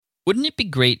Wouldn't it be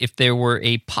great if there were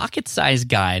a pocket-sized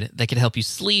guide that could help you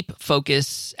sleep,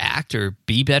 focus, act, or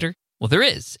be better? Well, there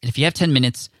is. And if you have 10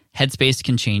 minutes, Headspace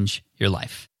can change your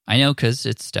life. I know, because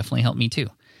it's definitely helped me too.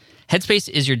 Headspace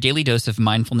is your daily dose of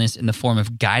mindfulness in the form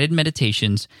of guided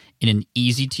meditations in an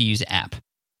easy-to-use app.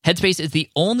 Headspace is the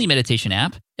only meditation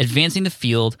app advancing the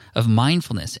field of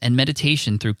mindfulness and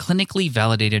meditation through clinically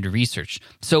validated research.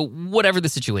 So whatever the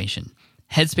situation,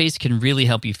 Headspace can really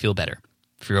help you feel better.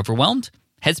 If you're overwhelmed,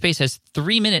 Headspace has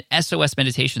 3-minute SOS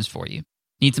meditations for you.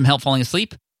 Need some help falling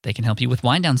asleep? They can help you with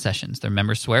wind-down sessions their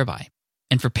members swear by.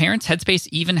 And for parents, Headspace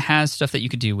even has stuff that you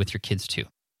could do with your kids too.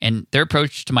 And their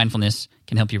approach to mindfulness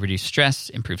can help you reduce stress,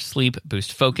 improve sleep,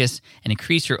 boost focus, and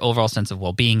increase your overall sense of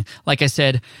well-being. Like I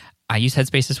said, I use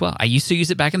Headspace as well. I used to use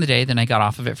it back in the day, then I got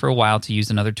off of it for a while to use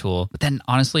another tool. But then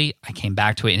honestly, I came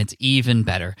back to it and it's even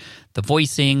better. The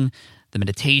voicing, the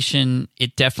meditation,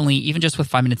 it definitely, even just with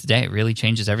 5 minutes a day, it really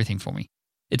changes everything for me.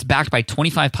 It's backed by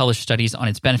 25 published studies on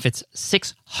its benefits,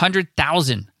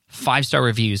 600,000 5-star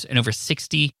reviews, and over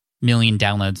 60 million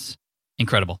downloads.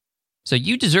 Incredible. So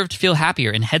you deserve to feel happier,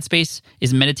 and Headspace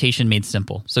is meditation made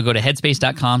simple. So go to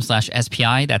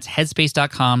headspace.com/SPI. That's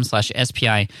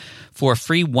headspace.com/SPI for a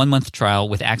free 1-month trial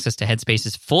with access to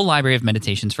Headspace's full library of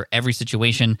meditations for every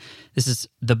situation. This is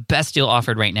the best deal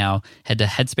offered right now. Head to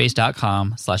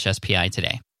headspace.com/SPI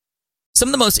today. Some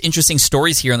of the most interesting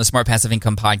stories here on the Smart Passive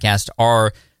Income podcast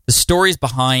are the stories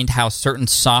behind how certain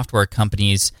software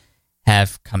companies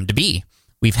have come to be.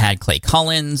 We've had Clay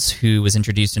Collins, who was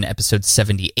introduced in episode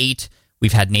 78.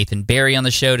 We've had Nathan Barry on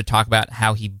the show to talk about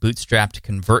how he bootstrapped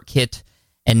ConvertKit.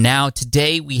 And now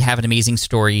today we have an amazing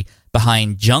story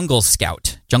behind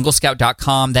JungleScout.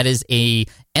 JungleScout.com, that is an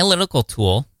analytical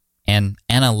tool,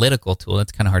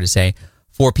 that's kind of hard to say,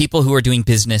 for people who are doing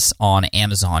business on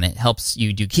Amazon. It helps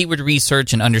you do keyword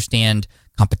research and understand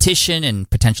competition and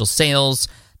potential sales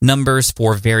numbers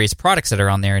for various products that are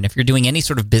on there. And if you're doing any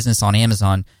sort of business on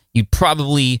Amazon, you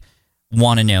probably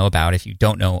want to know about, if you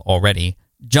don't know already,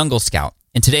 JungleScout.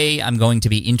 And today I'm going to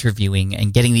be interviewing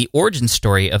and getting the origin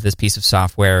story of this piece of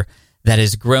software that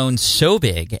has grown so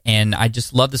big. And I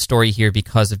just love the story here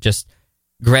because of just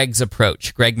Greg's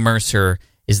approach. Greg Mercer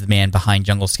is the man behind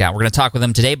JungleScout. We're going to talk with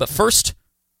him today, but first,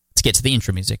 let's get to the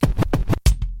intro music.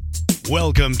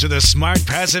 Welcome to the Smart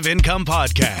Passive Income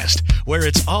Podcast, where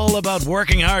it's all about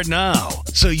working hard now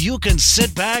so you can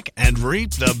sit back and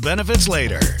reap the benefits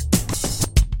later.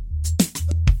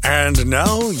 And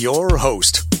now, your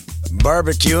host.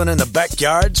 Barbecuing in the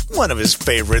backyard's one of his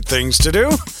favorite things to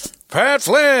do, Pat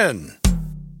Flynn.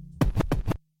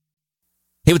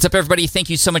 Hey, what's up, everybody? Thank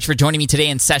you so much for joining me today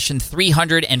in session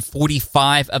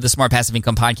 345 of the Smart Passive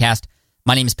Income Podcast.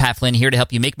 My name is Pat Flynn, here to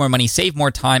help you make more money, save more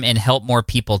time, and help more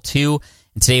people too.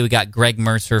 And today we got Greg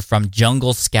Mercer from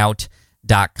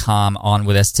JungleScout.com on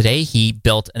with us today. He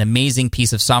built an amazing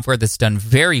piece of software that's done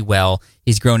very well.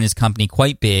 He's grown his company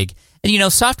quite big. And you know,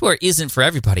 software isn't for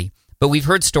everybody, but we've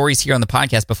heard stories here on the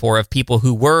podcast before of people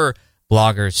who were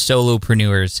bloggers,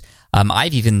 solopreneurs.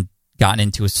 I've even gotten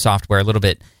into software a little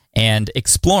bit and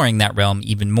exploring that realm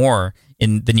even more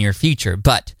in the near future.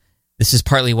 But this is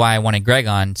partly why I wanted Greg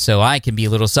on, so I can be a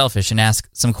little selfish and ask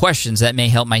some questions that may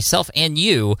help myself and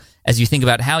you as you think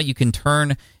about how you can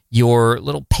turn your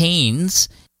little pains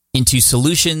into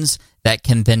solutions that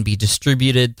can then be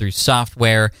distributed through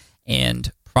software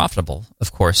and profitable,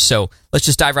 of course. So let's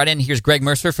just dive right in. Here's Greg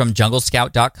Mercer from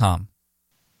JungleScout.com.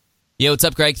 Yo, what's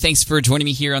up, Greg? Thanks for joining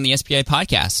me here on the SPI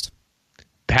podcast.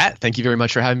 Pat, thank you very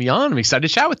much for having me on. I'm excited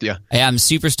to chat with you. Yeah, I'm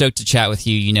super stoked to chat with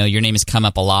you. You know, your name has come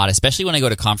up a lot, especially when I go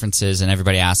to conferences and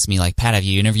everybody asks me, like, Pat, have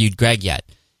you interviewed Greg yet?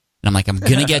 And I'm like, I'm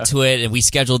going to get to it, and we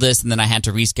scheduled this, and then I had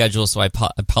to reschedule, so I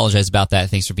apologize about that.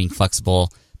 Thanks for being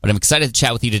flexible. But I'm excited to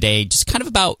chat with you today, just kind of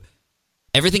about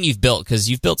everything you've built, because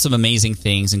you've built some amazing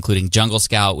things, including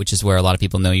JungleScout, which is where a lot of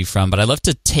people know you from. But I'd love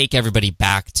to take everybody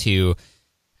back to,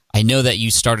 I know that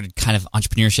you started kind of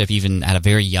entrepreneurship even at a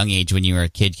very young age when you were a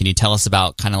kid. Can you tell us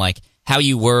about kind of like how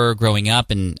you were growing up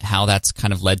and how that's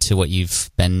kind of led to what you've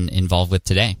been involved with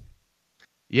today?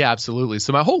 Yeah, absolutely.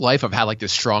 So my whole life I've had like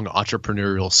this strong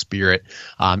entrepreneurial spirit.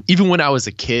 Even when I was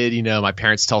a kid, you know, my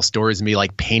parents tell stories of me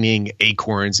like painting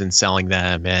acorns and selling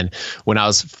them. And when I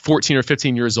was 14 or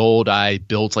 15 years old, I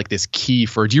built like this key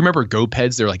for, do you remember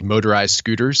GoPeds? They're like motorized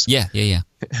scooters. Yeah.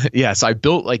 Yeah, so I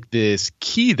built like this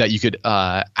key that you could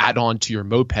add on to your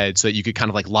moped so that you could kind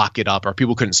of like lock it up, or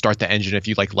people couldn't start the engine if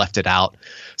you like left it out.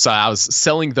 So I was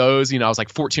selling those, you know, I was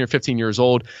like 14 or 15 years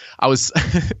old. I was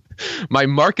my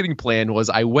marketing plan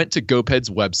was I went to GoPed's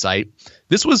website.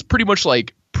 This was pretty much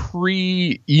like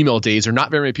pre-email days, or not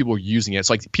very many people were using it. It's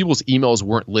like people's emails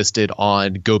weren't listed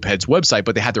on GoPed's website,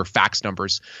 but they had their fax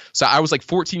numbers. So I was like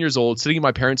 14 years old, sitting in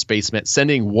my parents' basement,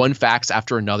 sending one fax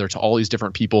after another to all these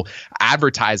different people,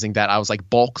 advertising that I was like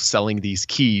bulk selling these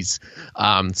keys.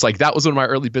 It's like that was one of my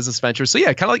early business ventures. So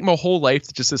yeah, kind of like my whole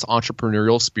life, just this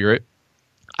entrepreneurial spirit.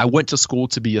 I went to school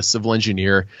to be a civil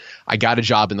engineer. I got a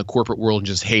job in the corporate world and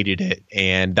just hated it.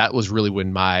 And that was really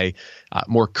when my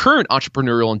more current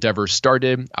entrepreneurial endeavors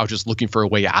started. I was just looking for a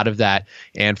way out of that.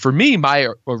 And for me, my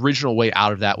original way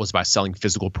out of that was by selling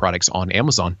physical products on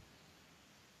Amazon.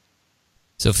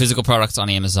 So physical products on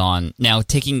Amazon. Now,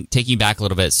 taking back a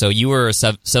little bit. So you were a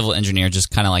civil engineer, just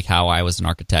kind of like how I was an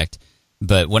architect.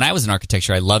 But when I was in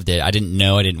architecture, I loved it. I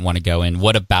didn't want to go in.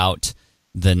 What about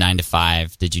the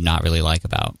 9-to-5 did you not really like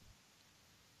about?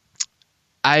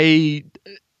 I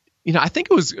think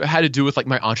it had to do with like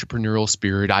my entrepreneurial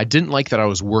spirit. I didn't like that I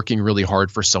was working really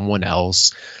hard for someone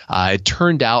else. It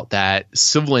turned out that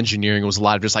civil engineering was a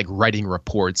lot of just like writing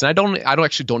reports, and I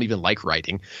don't even like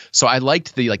writing. So I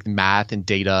liked the like math and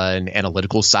data and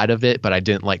analytical side of it, but I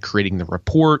didn't like creating the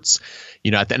reports.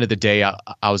 At the end of the day,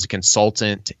 I was a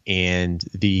consultant, and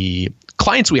the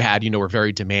clients we had, were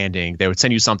very demanding. They would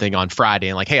send you something on Friday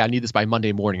and like, hey, I need this by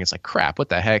Monday morning. It's like, crap, what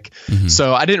the heck? Mm-hmm.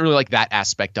 So I didn't really like that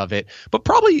aspect of it. But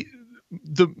probably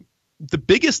the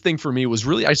biggest thing for me was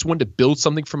really I just wanted to build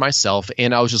something for myself,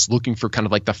 and I was just looking for kind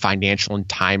of like the financial and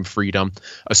time freedom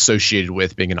associated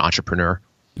with being an entrepreneur.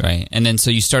 Right. And then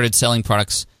so you started selling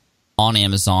products on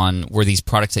Amazon. Were these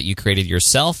products that you created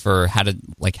yourself, or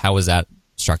how was that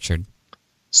structured?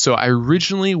 So I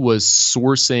originally was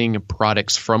sourcing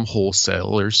products from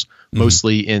wholesalers,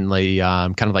 mostly in the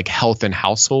kind of like health and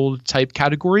household type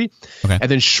category. Okay.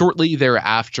 And then shortly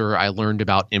thereafter, I learned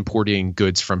about importing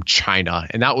goods from China.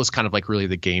 And that was kind of like really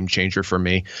the game changer for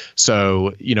me.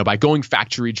 So, by going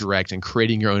factory direct and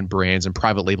creating your own brands and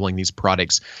private labeling these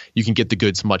products, you can get the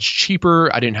goods much cheaper.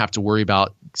 I didn't have to worry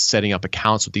about setting up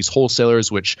accounts with these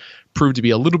wholesalers, which proved to be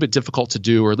a little bit difficult to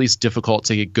do, or at least difficult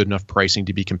to get good enough pricing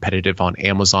to be competitive on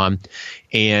Amazon.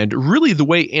 And really the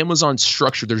way Amazon's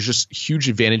structured, there's just huge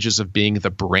advantages of being the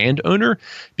brand owner,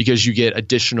 because you get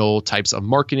additional types of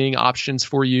marketing options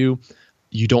for you.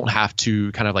 You don't have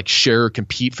to kind of like share or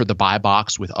compete for the buy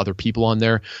box with other people on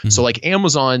there. Mm-hmm. So like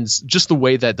Amazon's, just the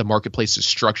way that the marketplace is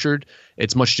structured,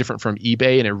 it's much different from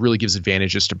eBay, and it really gives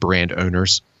advantages to brand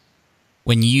owners.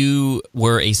 When you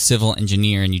were a civil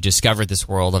engineer and you discovered this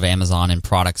world of Amazon and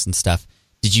products and stuff,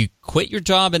 did you quit your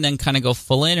job and then kind of go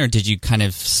full in, or did you kind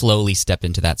of slowly step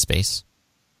into that space?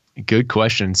 Good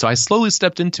question. So I slowly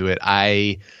stepped into it.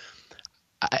 I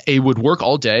would work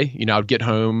all day. I would get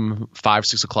home 5,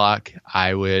 6 o'clock.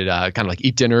 I would kind of like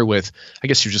eat dinner with, I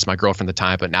guess she was just my girlfriend at the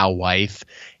time, but now wife.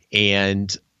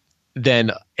 And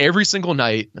then every single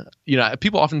night,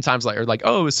 people oftentimes are like,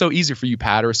 oh, it's so easy for you,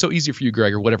 Pat, or it's so easy for you,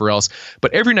 Greg, or whatever else.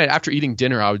 But every night after eating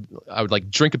dinner, I would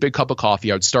like drink a big cup of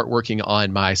coffee. I would start working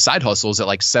on my side hustles at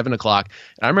like 7 o'clock.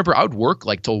 And I remember I would work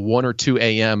like till 1 or 2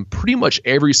 a.m. pretty much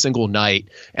every single night,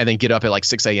 and then get up at like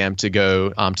 6 a.m. to go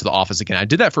to the office again. I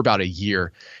did that for about a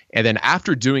year. And then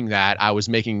after doing that, I was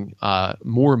making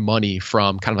more money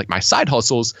from kind of like my side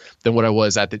hustles than what I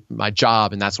was at my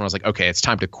job. And that's when I was like, okay, it's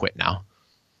time to quit now.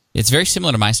 It's very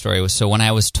similar to my story. So when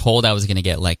I was told I was going to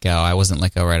get let go, I wasn't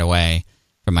let go right away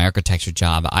from my architecture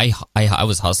job. I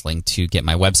was hustling to get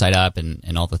my website up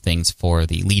and all the things for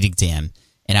the lead exam.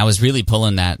 And I was really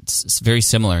pulling that. It's very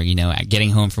similar, getting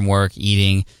home from work,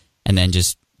 eating, and then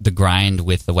just the grind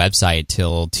with the website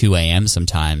till 2 a.m.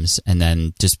 sometimes, and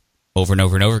then just over and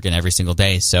over and over again every single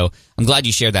day. So I'm glad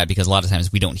you shared that, because a lot of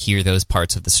times we don't hear those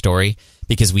parts of the story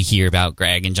because we hear about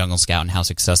Greg and JungleScout and how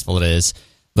successful it is.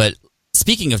 But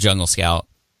speaking of JungleScout,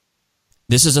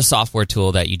 this is a software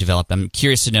tool that you developed. I'm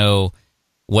curious to know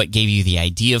what gave you the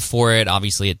idea for it.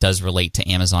 Obviously, it does relate to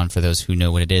Amazon for those who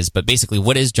know what it is. But basically,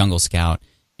 what is JungleScout,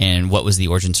 and what was the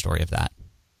origin story of that?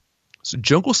 So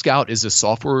JungleScout is a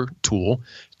software tool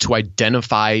to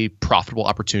identify profitable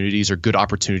opportunities or good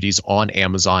opportunities on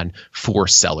Amazon for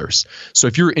sellers. So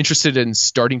if you're interested in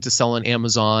starting to sell on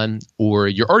Amazon, or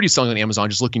you're already selling on Amazon,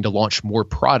 just looking to launch more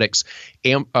products,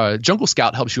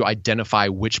 JungleScout helps you identify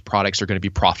which products are going to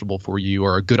be profitable for you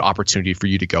or a good opportunity for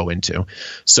you to go into.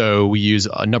 So we use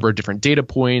a number of different data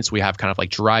points. We have kind of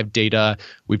like derived data.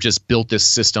 We've just built this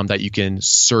system that you can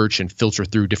search and filter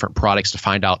through different products to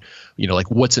find out,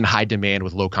 like what's in high demand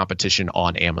with low competition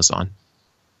on Amazon.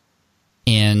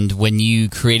 And when you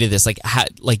created this,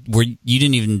 you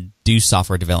didn't even do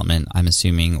software development, I'm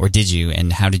assuming, or did you?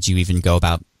 And how did you even go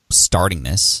about starting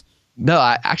this? No,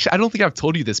 I don't think I've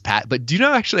told you this, Pat, but do you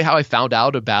know actually how I found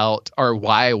out about or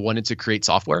why I wanted to create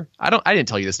software? I didn't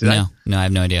tell you this, did I? No, I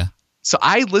have no idea. So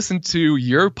I listened to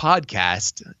your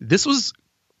podcast. This was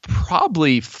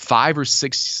probably 5 or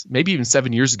 6, maybe even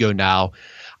 7 years ago now.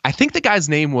 I think the guy's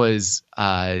name was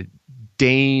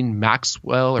Dane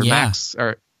Maxwell or Max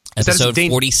or episode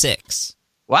 46.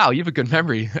 Wow, you have a good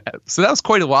memory. So that was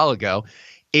quite a while ago.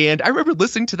 And I remember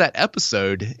listening to that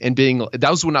episode and that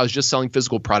was when I was just selling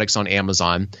physical products on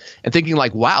Amazon and thinking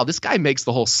like, wow, this guy makes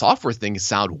the whole software thing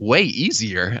sound way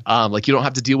easier. Like you don't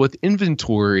have to deal with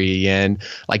inventory and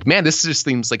like, man, this just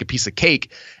seems like a piece of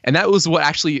cake. And that was what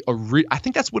actually, I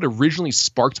think that's what originally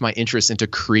sparked my interest into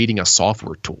creating a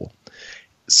software tool.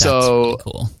 So that's really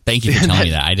cool. Thank you for telling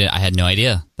me that. I had no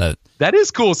idea that. That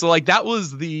is cool. So like that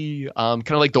was the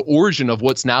kind of like the origin of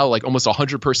what's now like almost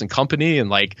 100-person company and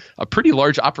like a pretty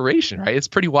large operation, right? It's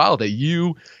pretty wild that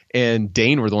you and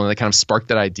Dane were the one that kind of sparked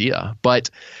that idea. But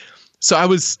so I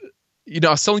was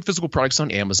selling physical products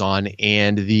on Amazon,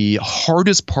 and the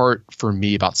hardest part for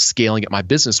me about scaling up my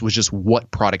business was just what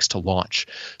products to launch.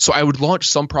 So I would launch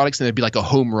some products and they'd be like a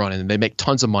home run and they make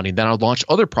tons of money. Then I would launch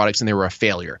other products and they were a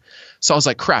failure. So I was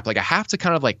like, crap, like I have to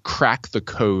kind of like crack the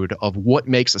code of what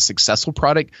makes a successful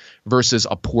product versus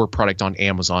a poor product on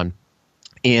Amazon.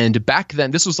 And back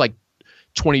then, this was like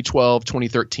 2012,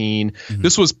 2013. Mm-hmm.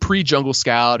 This was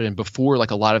pre-JungleScout and before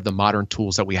like a lot of the modern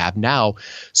tools that we have now.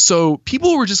 So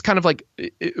people were just kind of like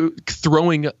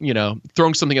throwing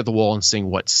something at the wall and seeing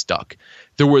what stuck.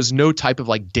 There was no type of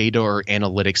like data or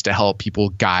analytics to help people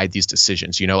guide these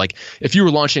decisions. Like if you were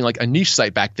launching like a niche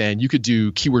site back then, you could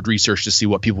do keyword research to see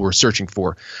what people were searching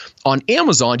for. On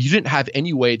Amazon, you didn't have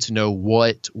any way to know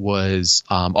what was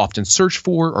often searched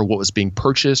for or what was being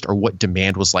purchased or what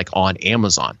demand was like on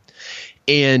Amazon.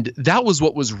 And that was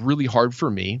what was really hard for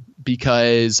me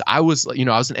because I was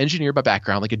an engineer by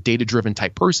background, like a data-driven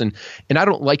type person, and I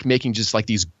don't like making just like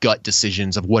these gut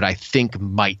decisions of what I think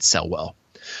might sell well.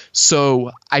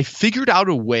 So I figured out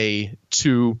a way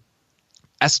to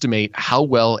estimate how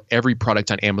well every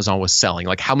product on Amazon was selling,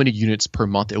 like how many units per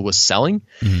month it was selling.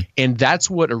 Mm-hmm. And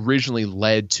that's what originally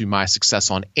led to my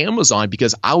success on Amazon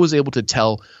because I was able to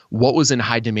tell what was in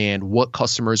high demand, what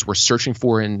customers were searching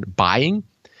for and buying.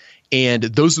 And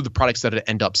those are the products that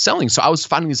end up selling. So I was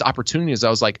finding these opportunities. I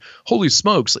was like, holy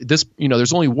smokes, this,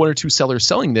 there's only 1 or 2 sellers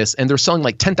selling this, and they're selling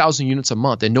like 10,000 units a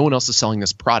month, and no one else is selling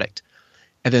this product.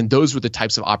 And then those were the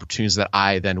types of opportunities that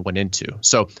I then went into.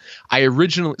 So I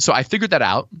figured that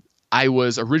out. I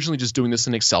was originally just doing this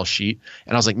in an Excel sheet,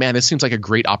 and I was like, man, this seems like a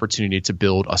great opportunity to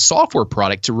build a software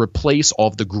product to replace all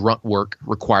of the grunt work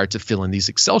required to fill in these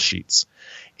Excel sheets.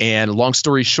 And long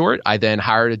story short, I then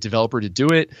hired a developer to do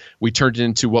it. We turned it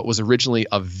into what was originally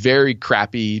a very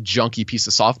crappy, junky piece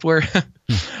of software,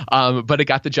 but it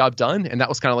got the job done. And that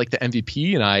was kind of like the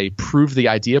MVP. And I proved the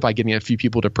idea by getting a few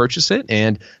people to purchase it.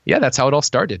 And yeah, that's how it all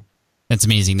started. That's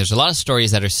amazing. There's a lot of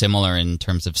stories that are similar in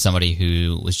terms of somebody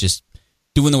who was just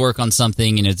doing the work on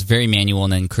something and it's very manual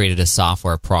and then created a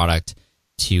software product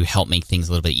to help make things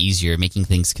a little bit easier, making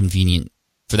things convenient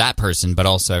for that person, but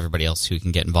also everybody else who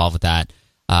can get involved with that.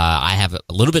 I have a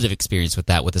little bit of experience with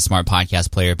that with a smart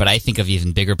podcast player, but I think of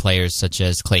even bigger players such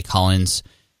as Clay Collins,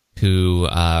 who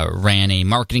ran a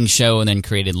marketing show and then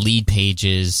created lead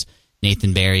pages.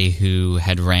 Nathan Barry, who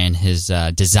had ran his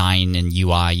design and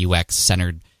UI, UX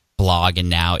centered blog and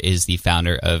now is the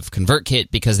founder of ConvertKit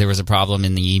because there was a problem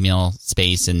in the email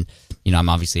space. And, I'm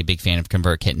obviously a big fan of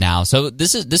ConvertKit now. So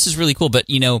this is really cool. But,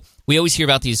 we always hear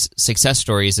about these success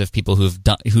stories of people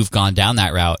who've gone down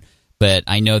that route. But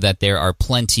I know that there are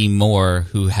plenty more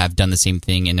who have done the same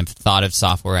thing and have thought of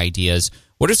software ideas.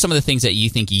 What are some of the things that you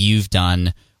think you've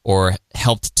done or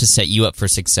helped to set you up for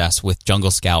success with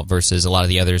JungleScout versus a lot of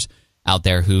the others out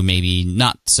there who maybe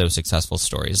not so successful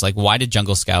stories? Like, why did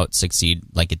JungleScout succeed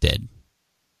like it did?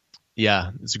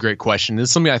 Yeah, it's a great question.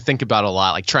 It's something I think about a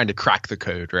lot, like trying to crack the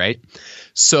code, right?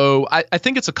 So I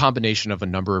think it's a combination of a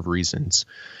number of reasons.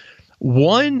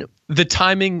 One, the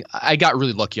timing, I got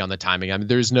really lucky on the timing. I mean,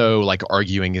 there's no like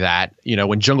arguing that,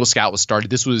 when JungleScout was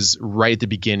started, this was right at the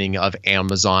beginning of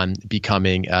Amazon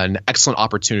becoming an excellent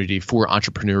opportunity for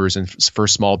entrepreneurs and for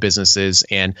small businesses.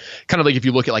 And kind of like if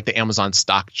you look at like the Amazon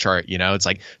stock chart, it's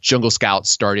like JungleScout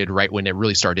started right when it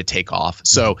really started to take off.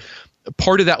 So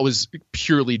part of that was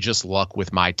purely just luck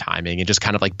with my timing and just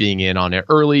kind of like being in on it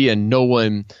early, and no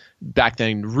one back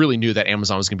then really knew that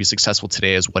Amazon was going to be successful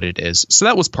today as what it is. So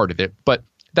that was part of it, but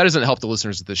that doesn't help the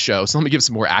listeners of the show. So let me give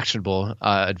some more actionable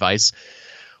advice.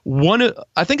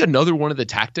 I think another one of the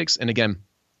tactics, and again,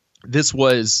 this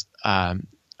was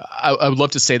I would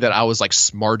love to say that I was like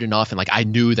smart enough and like I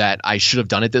knew that I should have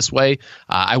done it this way.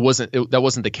 That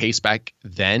wasn't the case back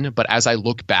then. But as I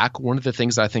look back, one of the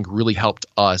things that I think really helped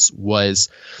us was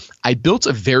I built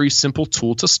a very simple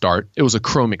tool to start. It was a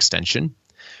Chrome extension.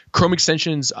 Chrome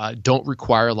extensions don't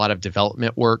require a lot of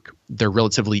development work. They're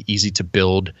relatively easy to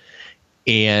build,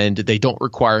 and they don't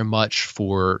require much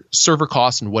for server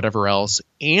costs and whatever else.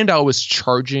 And I was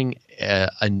charging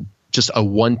just a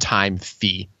one-time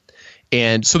fee.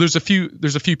 And so there's a few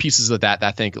pieces of that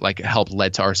I think like helped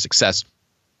led to our success.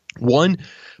 One,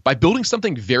 by building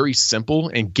something very simple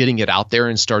and getting it out there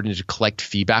and starting to collect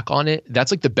feedback on it,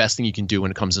 that's like the best thing you can do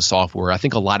when it comes to software. I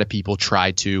think a lot of people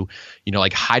try to,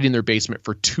 like hide in their basement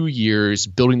for 2 years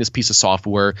building this piece of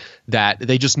software that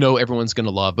they just know everyone's going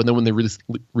to love. But then when they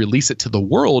release it to the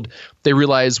world, they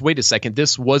realize, wait a second,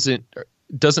 this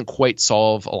doesn't quite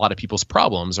solve a lot of people's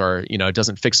problems, or, it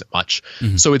doesn't fix it much.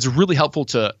 Mm-hmm. So it's really helpful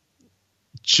to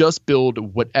just build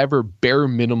whatever bare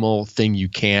minimal thing you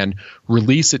can,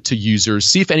 release it to users,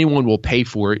 see if anyone will pay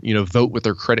for it, vote with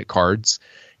their credit cards,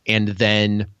 and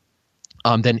then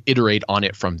iterate on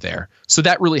it from there. So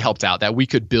that really helped out that we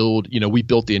could build, we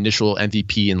built the initial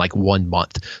MVP in like 1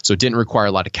 month. So it didn't require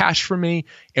a lot of cash from me,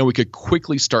 and we could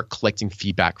quickly start collecting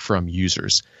feedback from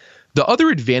users. The other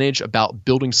advantage about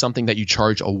building something that you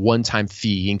charge a one-time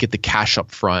fee and get the cash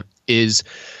up front is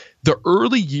the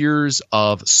early years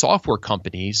of software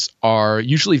companies are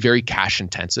usually very cash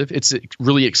intensive. It's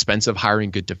really expensive hiring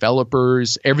good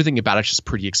developers. Everything about it's just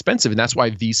pretty expensive. And that's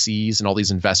why VCs and all these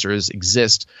investors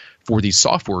exist for these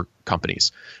software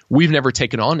companies. We've never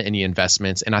taken on any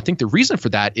investments. And I think the reason for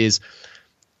that is,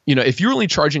 if you're only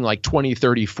charging like 20,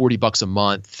 30, 40 bucks a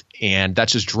month, and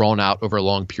that's just drawn out over a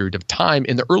long period of time,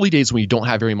 in the early days when you don't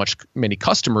have many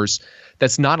customers,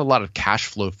 that's not a lot of cash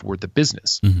flow for the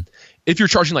business. Mm-hmm. If you're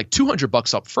charging like 200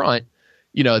 bucks up front,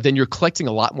 then you're collecting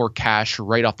a lot more cash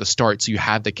right off the start. So you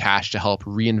have the cash to help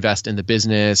reinvest in the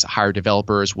business, hire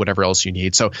developers, whatever else you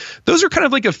need. So those are kind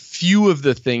of like a few of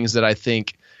the things that I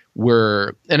think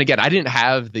and again, I didn't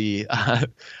have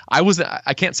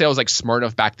I can't say I was like smart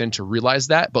enough back then to realize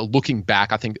that, but looking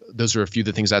back, I think those are a few of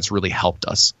the things that's really helped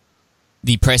us.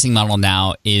 The pricing model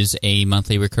now is a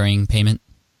monthly recurring payment?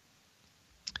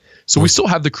 So we still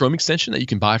have the Chrome extension that you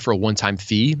can buy for a one-time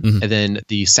fee. Mm-hmm. And then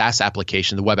the SaaS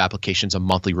application, the web application, is a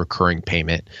monthly recurring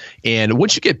payment. And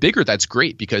once you get bigger, that's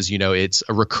great because, it's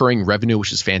a recurring revenue,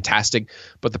 which is fantastic.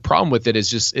 But the problem with it is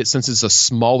since it's a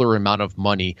smaller amount of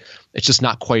money, it's just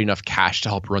not quite enough cash to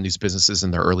help run these businesses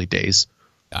in their early days.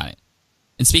 Got it.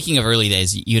 And speaking of early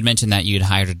days, you had mentioned that you had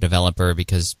hired a developer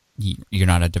because you're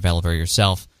not a developer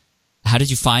yourself. How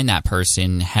did you find that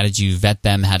person? How did you vet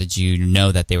them? How did you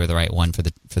know that they were the right one for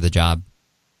the job?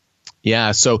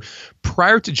 Yeah, so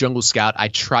prior to JungleScout, I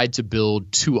tried to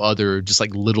build 2 other just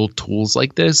like little tools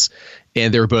like this,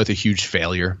 and they were both a huge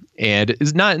failure. And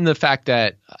it's not in the fact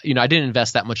that, I didn't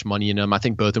invest that much money in them. I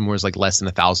think both of them was like less than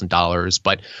 $1,000.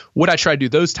 But what I tried to do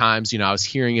those times, I was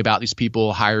hearing about these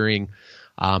people hiring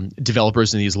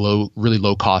developers in these really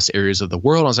low cost areas of the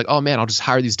world. I was like, oh man, I'll just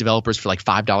hire these developers for like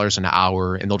 $5 an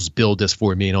hour and they'll just build this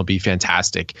for me and it'll be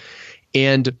fantastic.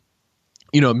 And,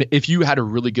 if you had a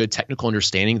really good technical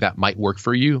understanding, that might work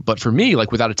for you. But for me,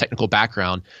 like without a technical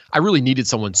background, I really needed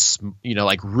someone,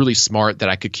 like really smart that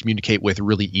I could communicate with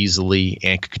really easily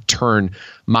and could turn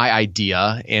my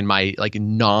idea and my like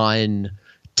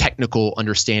non-technical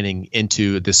understanding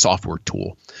into this software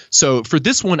tool. So for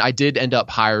this one, I did end up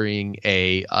hiring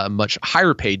a much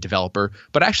higher paid developer,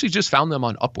 but I actually just found them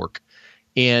on Upwork.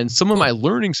 And some of my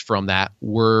learnings from that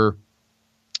were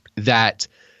that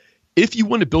if you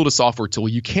want to build a software tool,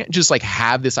 you can't just like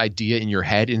have this idea in your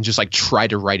head and just like try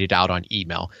to write it out on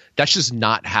email. That's just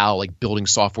not how like building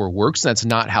software works. And that's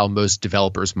not how most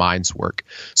developers' minds work.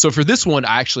 So for this one,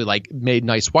 I actually like made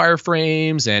nice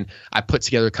wireframes and I put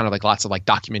together kind of like lots of like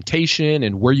documentation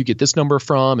and where you get this number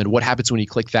from and what happens when you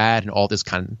click that and all this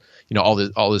kind of,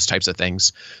 all those types of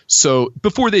things. So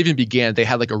before they even began, they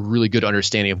had like a really good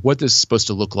understanding of what this is supposed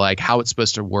to look like, how it's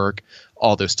supposed to work,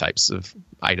 all those types of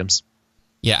items.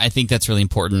 Yeah, I think that's really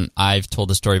important. I've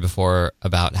told a story before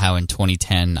about how in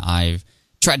 2010 I've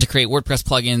tried to create WordPress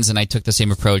plugins and I took the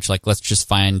same approach, like let's just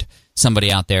find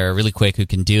somebody out there really quick who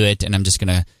can do it and I'm just going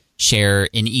to share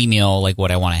in email like what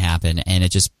I want to happen. And it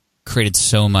just created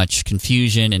so much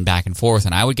confusion and back and forth.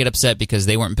 And I would get upset because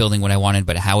they weren't building what I wanted,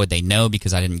 but how would they know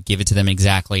because I didn't give it to them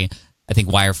exactly? I think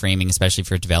wireframing, especially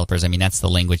for developers, that's the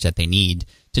language that they need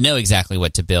to know exactly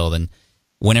what to build. And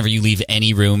whenever you leave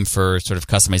any room for sort of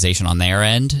customization on their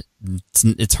end,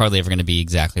 it's hardly ever going to be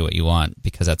exactly what you want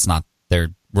because that's not their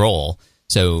role.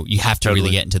 So you have to really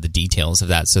get into the details of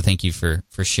that. So thank you for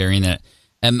sharing that.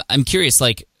 I'm curious,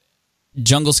 like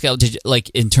JungleScout,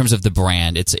 in terms of the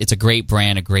brand, it's a great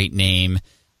brand, a great name,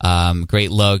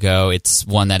 great logo. It's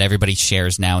one that everybody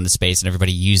shares now in the space and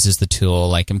everybody uses the tool.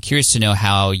 Like, I'm curious to know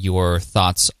how your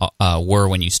thoughts were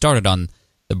when you started on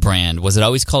the brand. Was it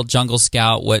always called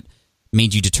JungleScout? What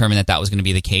made you determine that was going to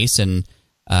be the case? And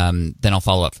then I'll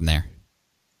follow up from there.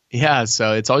 Yeah,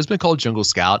 so it's always been called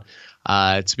JungleScout.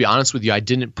 To be honest with you, I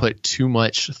didn't put too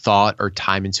much thought or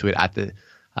time into it at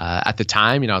the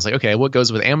time. I was like, okay, what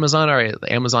goes with Amazon? All right,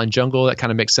 Amazon Jungle, that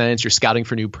kind of makes sense. You're scouting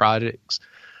for new products.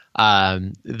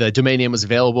 The domain name was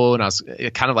available, and I was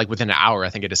kind of like within an hour, I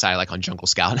think I decided on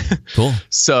JungleScout. Cool.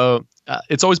 So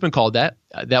it's always been called that.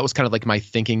 That was kind of like my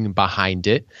thinking behind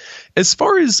it. As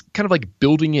far as kind of like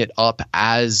building it up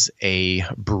as a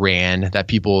brand that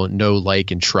people know,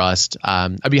 like, and trust,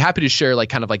 I'd be happy to share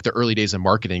kind of like the early days of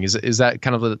marketing. Is that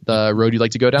kind of the road you'd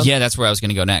like to go down? Yeah, that's where I was going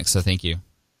to go next. So thank you.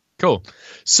 Cool.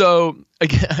 So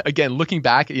again, looking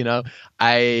back,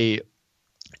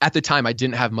 at the time, I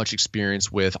didn't have much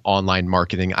experience with online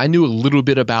marketing. I knew a little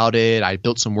bit about it. I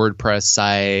built some WordPress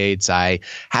sites. I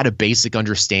had a basic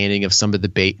understanding of some of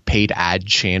the paid ad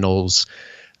channels,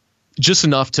 just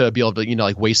enough to be able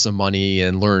to, waste some money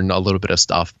and learn a little bit of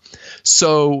stuff.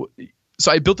 So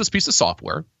I built this piece of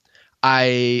software.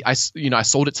 I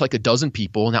sold it to a dozen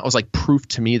people, and that was proof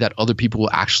to me that other people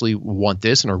will actually want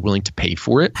this and are willing to pay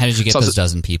for it. How did you get those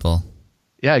dozen people?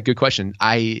 Yeah, good question.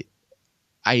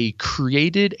 I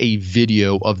created a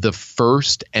video of the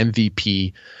first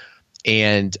MVP,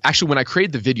 and actually when I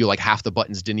created the video, half the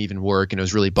buttons didn't even work and it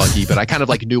was really buggy, but I kind of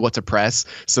knew what to press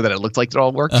so that it looked like it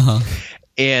all worked. Uh-huh.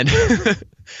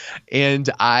 And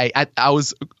I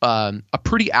was a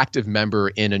pretty active member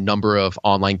in a number of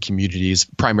online communities,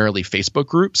 primarily Facebook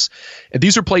groups. And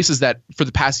these are places that for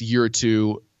the past year or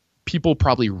two, people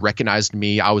probably recognized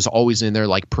me. I was always in there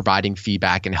providing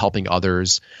feedback and helping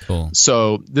others. Cool.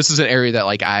 So this is an area that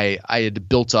I had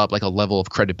built up a level of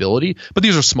credibility, but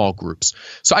these are small groups.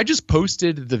 So I just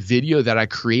posted the video that I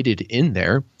created in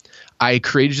there. I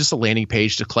created just a landing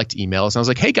page to collect emails. And I was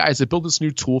like, hey guys, I built this new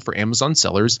tool for Amazon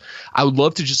sellers. I would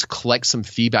love to just collect some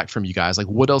feedback from you guys.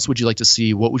 What else would you like to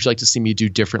see? What would you like to see me do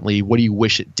differently? What do you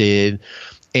wish it did?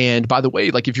 And by the way,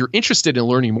 if you're interested in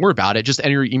learning more about it, just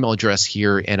enter your email address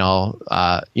here and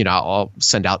I'll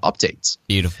send out updates.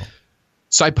 Beautiful.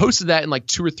 So I posted that in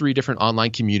 2 or 3 different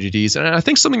online communities. And I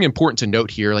think something important to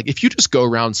note here, if you just go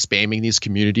around spamming these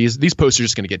communities, these posts are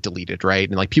just going to get deleted, right?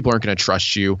 And people aren't going to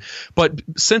trust you. But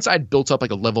since I'd built up a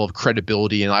level of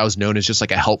credibility and I was known as just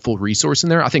a helpful resource in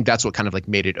there, I think that's what kind of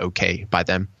made it okay by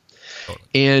them. Totally.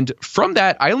 And from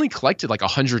that, I only collected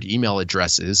 100 email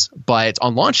addresses, but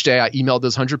on launch day, I emailed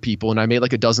those 100 people and I made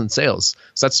a dozen sales.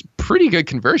 So that's pretty good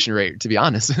conversion rate, to be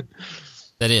honest.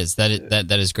 That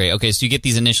is great. Okay, so you get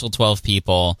these initial 12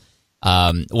 people.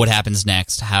 What happens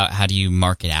next? How do you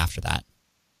market after that?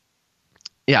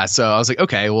 Yeah, so I was like,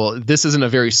 okay, well, this isn't a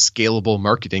very scalable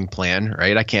marketing plan,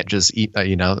 right? I can't just fill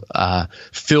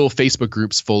Facebook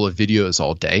groups full of videos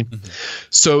all day. Mm-hmm.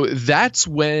 So that's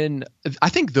when I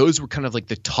think those were kind of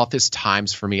the toughest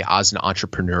times for me as an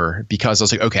entrepreneur, because I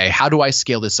was like, okay, how do I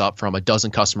scale this up from a dozen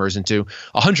customers into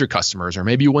 100 customers, or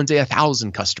maybe one day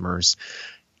 1,000 customers?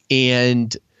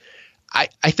 And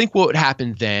I think what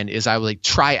happened then is I would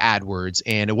try AdWords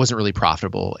and it wasn't really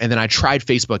profitable. And then I tried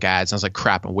Facebook ads and I was like,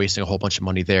 crap, I'm wasting a whole bunch of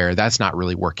money there. That's not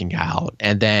really working out.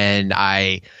 And then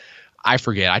I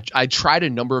forget. I tried a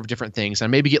number of different things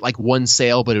and maybe get one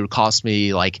sale, but it would cost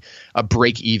me a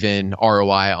break even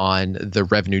ROI on the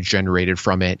revenue generated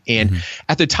from it. And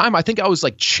at the time, I think I was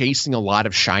chasing a lot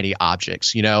of shiny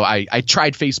objects. I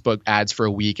tried Facebook ads for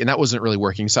a week and that wasn't really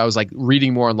working. So I was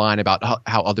reading more online about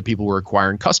how other people were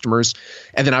acquiring customers.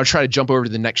 And then I would try to jump over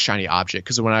to the next shiny object,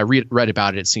 because when I read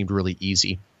about it, it seemed really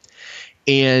easy.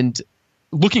 And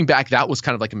looking back, that was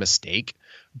kind of a mistake.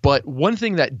 But one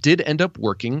thing that did end up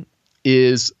working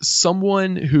is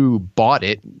someone who bought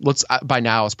it, by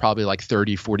now it's probably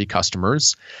 30, 40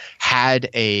 customers, had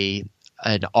an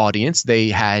audience. They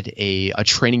had a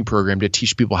training program to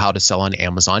teach people how to sell on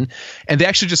Amazon. And they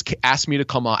actually just asked me to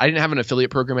come on. I didn't have an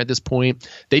affiliate program at this point.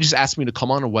 They just asked me to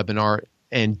come on a webinar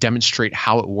and demonstrate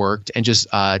how it worked and just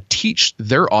teach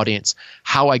their audience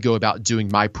how I go about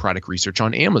doing my product research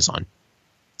on Amazon.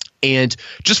 And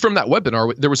just from that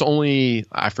webinar, there was only,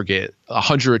 I forget,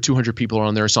 100 or 200 people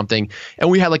on there or something.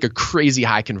 And we had a crazy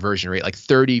high conversion rate,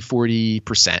 30,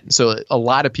 40%. So a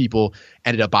lot of people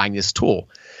ended up buying this tool.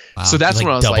 Wow. So that's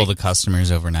when I was double the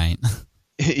customers overnight.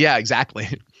 Yeah,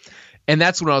 exactly. And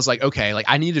that's when I was like, okay,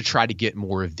 I need to try to get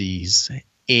more of these.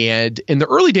 And in the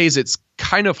early days, it's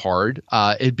kind of hard.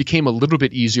 It became a little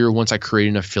bit easier once I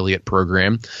created an affiliate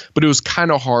program, but it was kind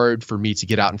of hard for me to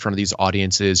get out in front of these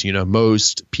audiences.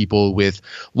 Most people with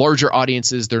larger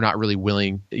audiences, they're not really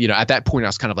willing. At that point, I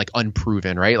was kind of like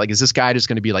unproven, right? Like, is this guy just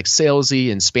going to be like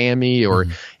salesy and spammy, or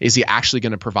is he actually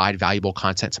going to provide valuable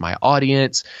content to my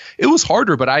audience? It was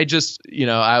harder, but I just,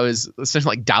 I was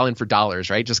essentially like dialing for dollars,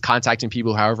 right? Just contacting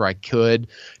people however I could,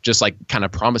 just like kind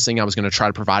of promising I was going to try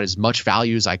to provide as much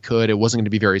value as I could. It wasn't going to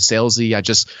be very salesy. I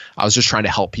was just trying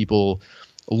to help people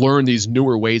learn these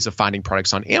newer ways of finding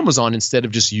products on Amazon instead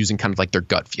of just using kind of like their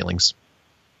gut feelings.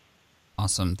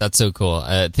 Awesome. That's so cool.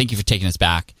 Thank you for taking us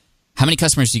back. How many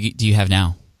customers do you have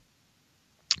now?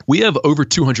 We have over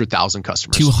 200,000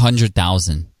 customers.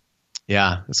 200,000.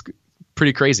 Yeah, it's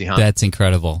pretty crazy, huh? That's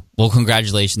incredible. Well,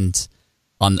 congratulations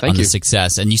on the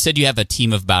success. And you said you have a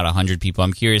team of about 100 people.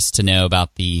 I'm curious to know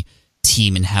about the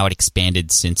team and how it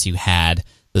expanded since you had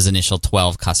those initial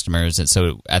 12 customers. And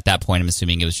so at that point, I'm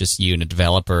assuming it was just you and a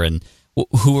developer. And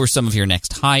who were some of your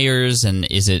next hires? And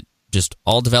is it just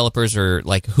all developers, or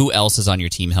like who else is on your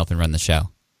team helping run the show?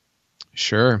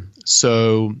 Sure.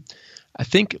 So I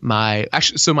think my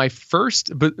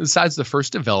first, but besides the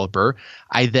first developer,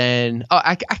 I kind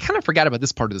of forgot about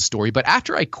this part of the story, but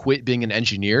after I quit being an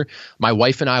engineer, my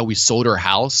wife and I, we sold our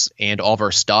house and all of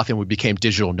our stuff, and we became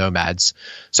digital nomads.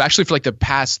 So actually for like the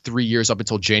past 3 years up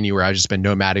until January, I've just been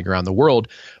nomading around the world.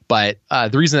 But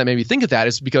the reason that made me think of that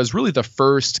is because really the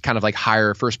first kind of like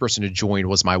first person to join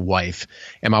was my wife.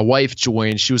 And my wife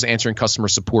joined, she was answering customer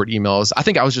support emails. I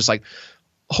think I was just like,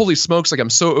 holy smokes, like I'm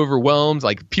so overwhelmed.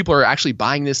 Like people are actually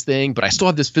buying this thing, but I still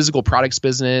have this physical products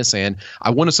business and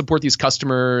I want to support these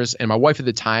customers. And my wife at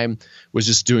the time was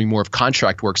just doing more of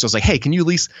contract work. So I was like, hey, can you at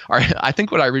least, or I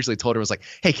think what I originally told her was like,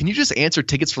 hey, can you just answer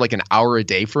tickets for like an hour a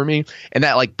day for me? And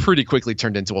that like pretty quickly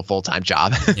turned into a full-time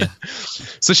job. Yeah.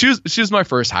 So she was my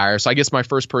first hire. So I guess my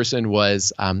first person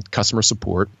was customer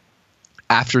support.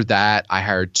 After that, I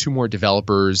hired 2 more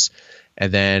developers.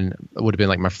 And then it would have been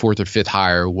like my 4th or 5th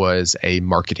hire was a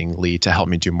marketing lead to help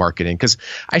me do marketing, because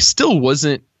I still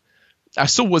wasn't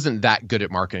that good at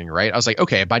marketing, right? I was like,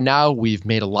 okay, by now we've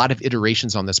made a lot of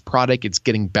iterations on this product. It's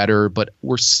getting better, but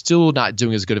we're still not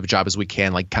doing as good of a job as we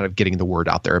can, like kind of getting the word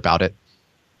out there about it.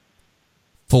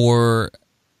 For,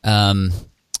 where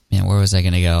was I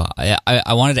going to go?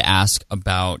 I wanted to ask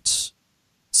about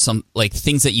some like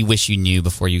things that you wish you knew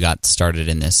before you got started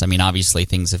in this. I mean, obviously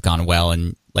things have gone well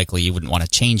and likely you wouldn't want to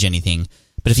change anything,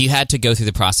 but if you had to go through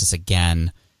the process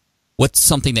again, what's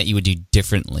something that you would do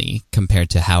differently compared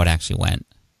to how it actually went?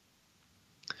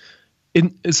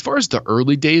 As far as the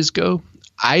early days go,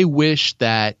 I wish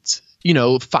that,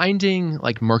 finding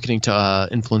like marketing to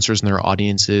influencers and their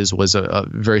audiences was a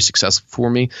very successful for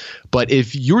me. But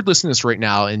if you're listening to this right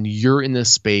now and you're in this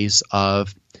space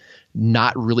of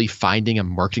not really finding a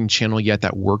marketing channel yet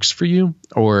that works for you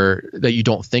or that you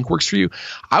don't think works for you,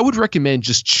 I would recommend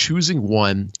just choosing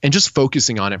one and just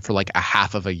focusing on it for like a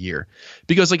half of a year.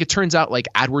 Because like it turns out like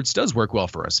AdWords does work well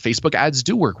for us. Facebook ads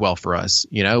do work well for us.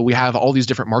 We have all these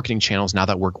different marketing channels now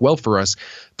that work well for us.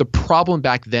 The problem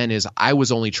back then is I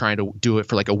was only trying to do it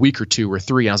for like a week or 2 or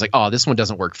 3. And I was like, oh, this one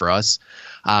doesn't work for us.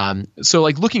 So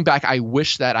like looking back, I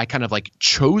wish that I kind of like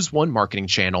chose one marketing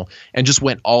channel and just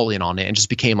went all in on it and just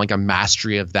became like a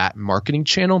mastery of that marketing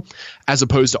channel, as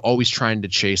opposed to always trying to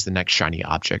chase the next shiny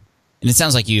object. And it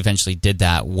sounds like you eventually did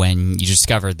that when you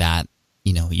discovered that,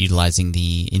 utilizing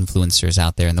the influencers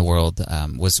out there in the world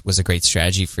was a great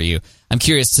strategy for you. I'm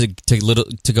curious to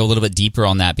go a little bit deeper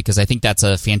on that, because I think that's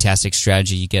a fantastic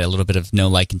strategy. You get a little bit of know,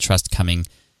 like, and trust coming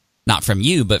not from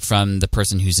you, but from the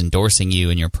person who's endorsing you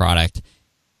and your product.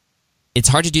 It's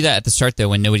hard to do that at the start, though,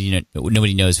 when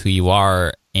nobody knows who you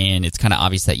are, and it's kind of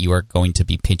obvious that you are going to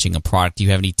be pitching a product. Do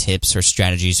you have any tips or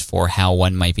strategies for how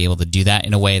one might be able to do that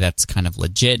in a way that's kind of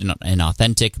legit and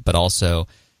authentic, but also,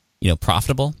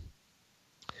 profitable?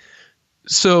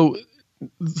 So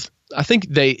I think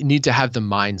they need to have the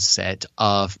mindset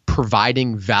of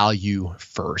providing value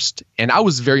first. And I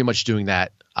was very much doing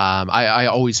that. I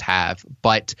always have.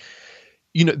 But,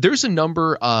 there's a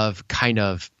number of kind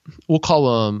of, we'll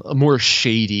call them a more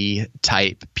shady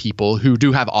type people who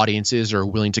do have audiences or are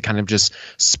willing to kind of just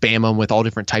spam them with all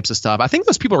different types of stuff. I think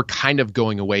those people are kind of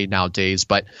going away nowadays,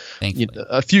 but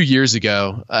a few years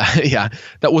ago, that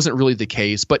wasn't really the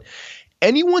case. But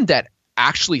anyone that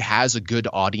actually has a good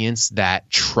audience that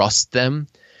trusts them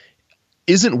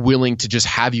isn't willing to just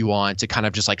have you on to kind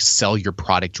of just like sell your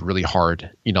product really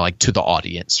hard, like to the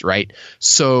audience, right?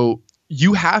 So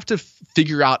you have to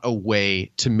figure out a way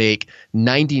to make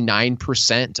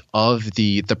 99% of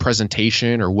the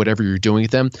presentation or whatever you're doing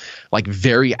with them like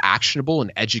very actionable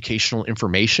and educational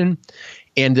information.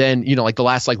 And then, like the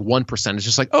last like 1% is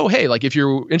just like, oh, hey, like if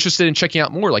you're interested in checking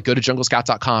out more, like go to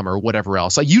junglescout.com or whatever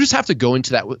else. Like you just have to go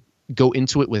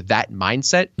into it with that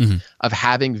mindset of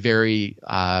having very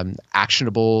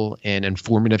actionable and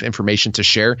informative information to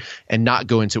share, and not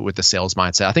go into it with the sales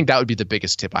mindset. I think that would be the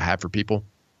biggest tip I have for people.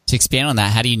 To expand on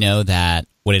that, how do you know that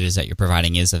what it is that you're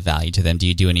providing is of value to them? Do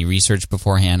you do any research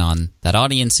beforehand on that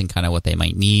audience and kind of what they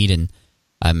might need? And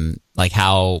like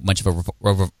how much of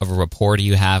a rapport do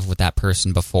you have with that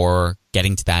person before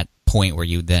getting to that point where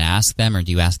you then ask them, or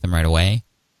do you ask them right away?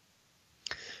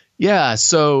 Yeah.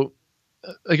 So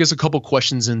I guess a couple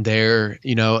questions in there,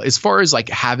 as far as like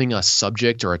having a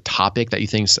subject or a topic that you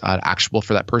think is actionable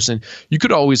for that person, you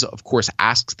could always, of course,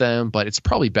 ask them, but it's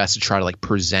probably best to try to like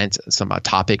present some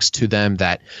topics to them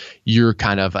that you're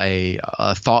kind of a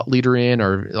thought leader in,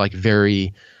 or like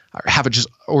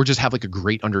just have like a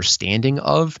great understanding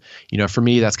of. For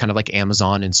me, that's kind of like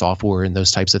Amazon and software and those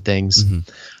types of things.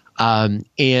 And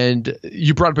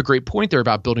you brought up a great point there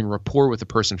about building rapport with the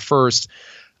person first.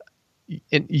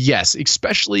 And yes,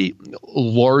 especially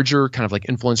larger kind of like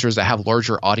influencers that have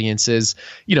larger audiences,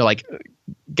 like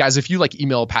guys, if you like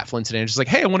email Pat Flynn today and just like,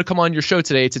 hey, I want to come on your show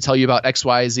today to tell you about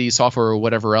XYZ software or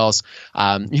whatever else,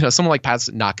 someone like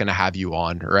Pat's not going to have you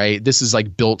on, right? This is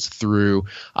like built through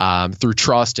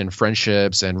trust and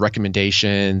friendships and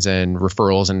recommendations and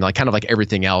referrals and like kind of like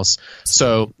everything else.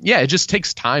 So yeah, it just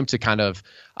takes time to kind of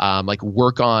like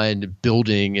work on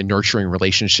building and nurturing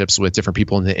relationships with different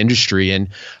people in the industry, and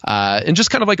just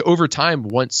kind of like over time,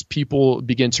 once people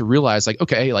begin to realize like,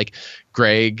 okay, like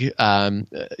Greg,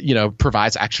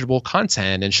 provides actionable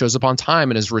content and shows up on time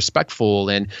and is respectful,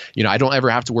 and I don't ever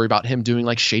have to worry about him doing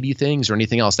like shady things or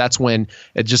anything else. That's when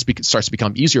it just starts to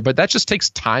become easier, but that just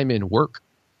takes time and work.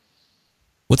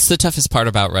 What's the toughest part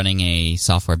about running a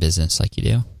software business like you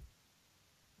do?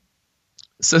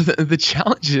 So the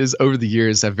challenges over the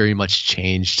years have very much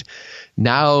changed.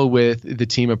 Now with the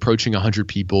team approaching 100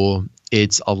 people,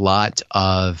 it's a lot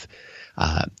of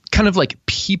kind of like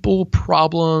people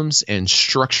problems and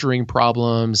structuring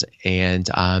problems, and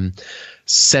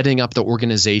setting up the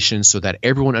organization so that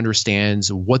everyone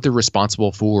understands what they're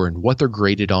responsible for and what they're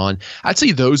graded on. I'd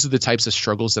say those are the types of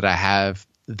struggles that I have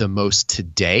the most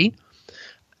today.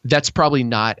 That's probably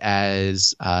not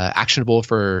as actionable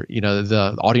for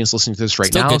the audience listening to this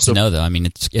right now. Still good to know, though. I mean,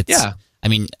 it's yeah. I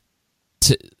mean,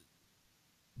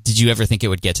 did you ever think it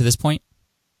would get to this point?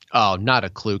 Oh, not a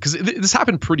clue, because this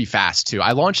happened pretty fast too.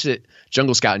 I launched it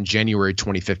JungleScout in January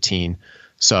 2015,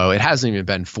 so it hasn't even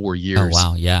been 4 years. Oh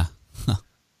wow, yeah.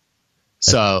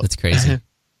 So that's crazy.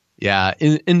 Yeah,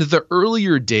 in the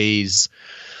earlier days,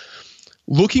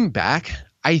 looking back,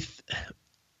 I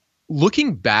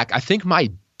think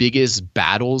my biggest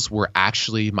battles were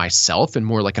actually myself and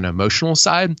more like an emotional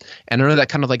side. And I know that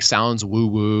kind of like sounds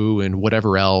woo-woo and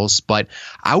whatever else, but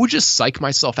I would just psych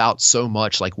myself out so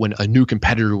much, like when a new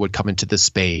competitor would come into the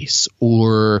space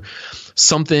or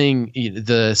something,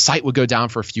 the site would go down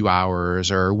for a few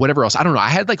hours or whatever else. I don't know. I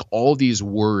had like all these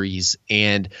worries,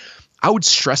 and I would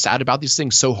stress out about these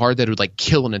things so hard that it would like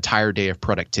kill an entire day of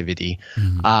productivity.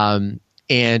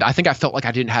 And I think I felt like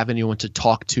I didn't have anyone to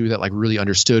talk to that like really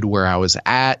understood where I was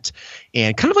at.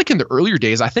 And kind of like in the earlier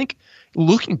days, I think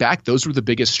looking back, those were the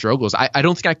biggest struggles. I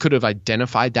don't think I could have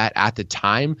identified that at the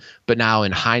time, but now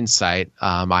in hindsight,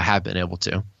 I have been able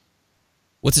to.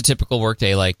 What's a typical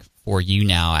workday like for you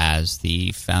now as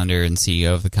the founder and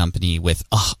CEO of the company with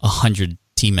 100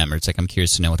 team members? Like, I'm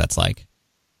curious to know what that's like.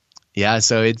 Yeah,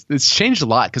 so it's changed a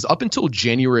lot, because up until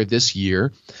January of this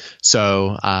year,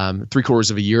 so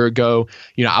 3/4 of a year ago,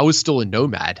 I was still a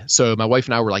nomad. So my wife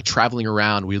and I were like traveling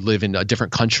around. We live in a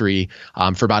different country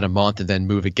for about a month and then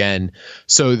move again.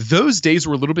 So those days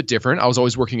were a little bit different. I was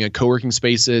always working in co-working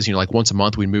spaces. Like once a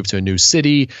month we'd move to a new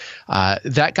city.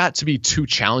 That got to be too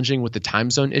challenging with the time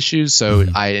zone issues. So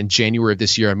in January of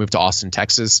this year, I moved to Austin,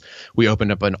 Texas. We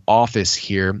opened up an office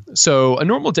here. So a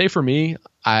normal day for me,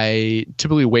 I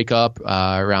typically wake up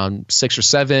around 6 or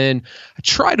 7. I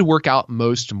try to work out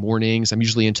most mornings. I'm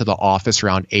usually into the office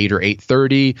around 8 or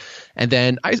 8:30. And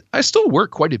then I still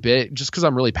work quite a bit just because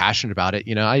I'm really passionate about it.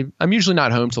 I'm usually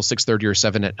not home till 6:30 or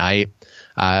 7 at night.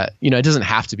 It doesn't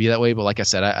have to be that way, but like I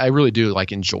said, I really do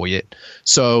like enjoy it.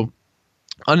 So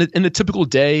in a typical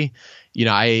day,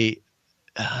 I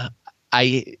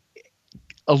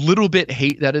a little bit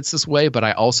hate that it's this way, but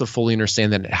I also fully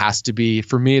understand that it has to be.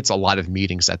 For me, it's a lot of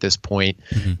meetings at this point.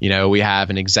 We have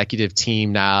an executive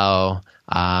team now.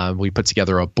 We put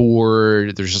together a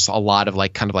board. There's just a lot of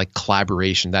kind of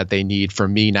collaboration that they need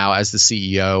from me now as the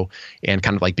CEO, and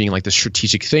kind of being the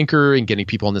strategic thinker and getting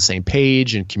people on the same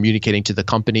page and communicating to the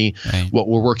company what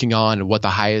we're working on and what the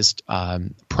highest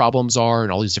problems are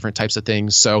and all these different types of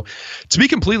things. So to be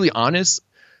completely honest,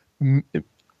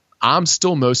 I'm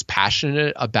still most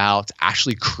passionate about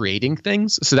actually creating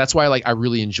things. So that's why I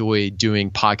really enjoy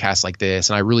doing podcasts like this.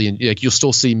 And I really you'll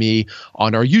still see me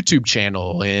on our YouTube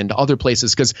channel and other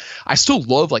places, because I still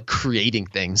love creating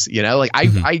things,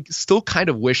 I still kind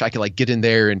of wish I could get in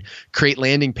there and create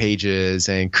landing pages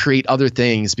and create other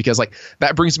things, because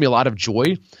that brings me a lot of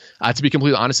joy. To be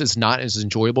completely honest, it's not as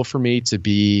enjoyable for me to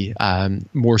be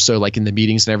more so in the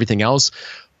meetings and everything else.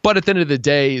 But at the end of the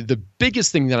day, the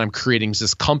biggest thing that I'm creating is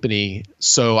this company.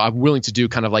 So I'm willing to do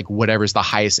kind of whatever's the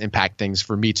highest impact things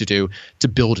for me to do to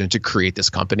build and to create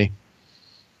this company.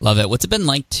 Love it. What's it been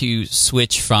like to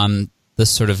switch from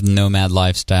this sort of nomad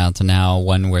lifestyle to now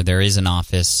one where there is an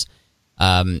office?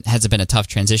 Has it been a tough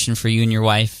transition for you and your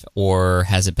wife, or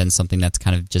has it been something that's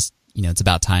kind of just, it's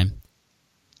about time?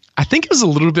 I think it was a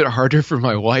little bit harder for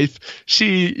my wife.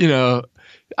 She,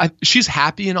 she's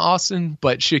happy in Austin,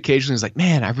 but she occasionally is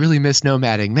man, I really miss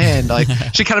nomading, man.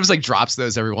 She kind of just drops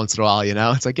those every once in a while,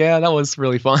 It's yeah, that was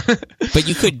really fun. But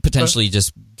you could potentially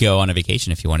just go on a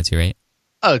vacation if you wanted to, right?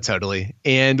 Oh, totally.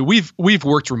 And we've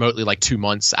worked remotely 2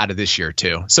 months out of this year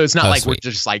too. So it's not we're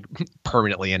just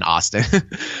permanently in Austin.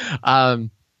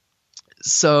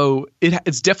 So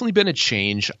it's definitely been a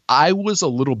change. I was a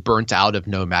little burnt out of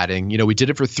nomading. We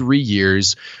did it for 3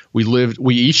 years. We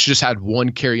each just had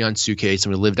one carry-on suitcase,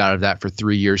 and we lived out of that for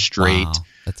 3 years straight. Wow,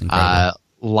 that's incredible.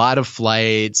 A lot of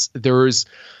flights.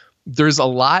 There's a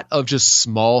lot of just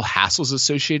small hassles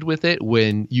associated with it.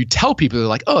 When you tell people,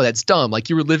 they're oh, that's dumb.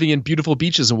 You were living in beautiful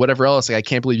beaches and whatever else. I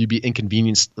can't believe you'd be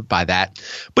inconvenienced by that.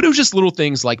 But it was just little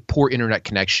things like poor internet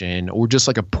connection, or just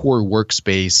a poor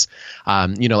workspace.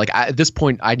 At this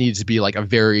point, I needed to be a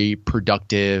very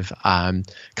productive, kind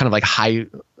of high,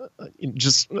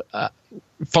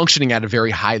 functioning at a very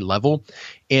high level.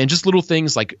 And just little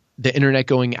things like the internet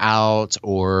going out,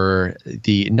 or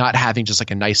the not having just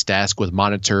a nice desk with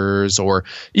monitors, or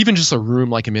even just a room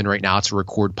like I'm in right now to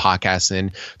record podcasts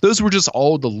in. Those were just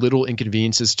all the little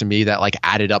inconveniences to me that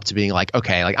added up to being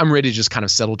okay, I'm ready to just kind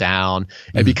of settle down.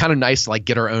 It'd be kind of nice to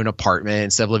get our own apartment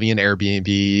instead of living in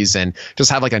Airbnbs, and just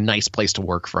have a nice place to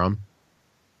work from.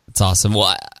 That's awesome.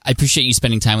 Well, I appreciate you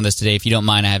spending time with us today. If you don't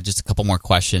mind, I have just a couple more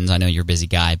questions. I know you're a busy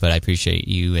guy, but I appreciate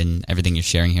you and everything you're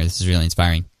sharing here. This is really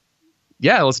inspiring.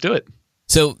 Yeah, let's do it.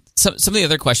 So some of the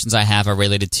other questions I have are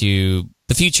related to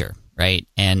the future, right?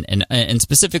 And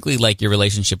specifically your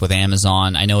relationship with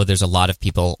Amazon. I know there's a lot of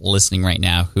people listening right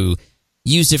now who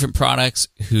use different products,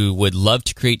 who would love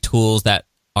to create tools that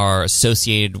are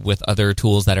associated with other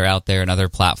tools that are out there and other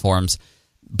platforms.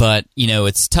 But,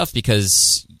 it's tough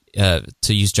because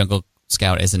to use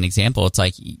JungleScout as an example, it's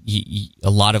a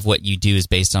lot of what you do is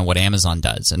based on what Amazon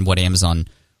does and what Amazon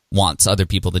wants other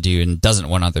people to do and doesn't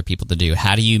want other people to do.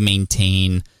 How do you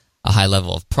maintain a high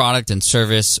level of product and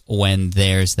service when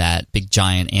there's that big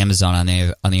giant Amazon on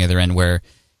the other end, where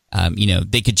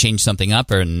they could change something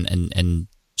up and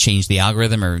change the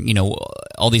algorithm, or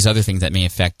all these other things that may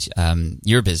affect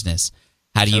your business?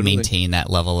 How do you maintain that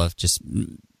level of just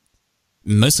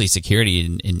mostly security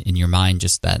in your mind,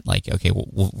 just that okay,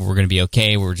 we're going to be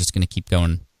okay, we're just going to keep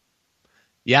going?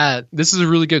 Yeah, this is a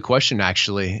really good question,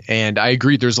 actually. And I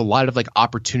agree. There's a lot of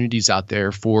opportunities out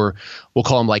there for, we'll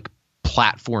call them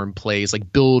platform plays,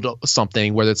 build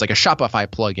something, whether it's a Shopify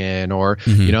plugin or,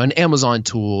 an Amazon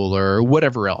tool or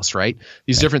whatever else, right?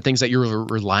 These different things that you're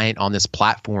reliant on this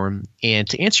platform. And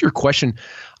to answer your question,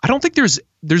 I don't think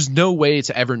there's no way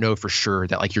to ever know for sure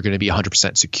that you're going to be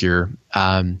 100% secure.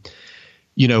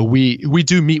 We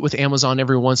do meet with Amazon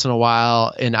every once in a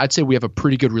while, and I'd say we have a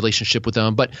pretty good relationship with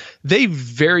them, but they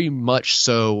very much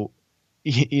so,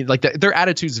 their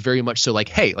attitude is very much so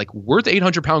hey, we're the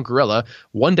 800-pound gorilla.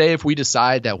 One day, if we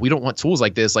decide that we don't want tools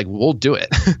like this, we'll do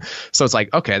it. So it's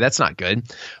okay, that's not good.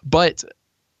 But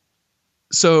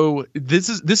so this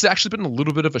has actually been a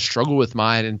little bit of a struggle with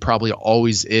mine, and probably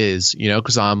always is,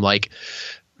 because I'm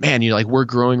man, we're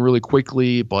growing really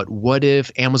quickly, but what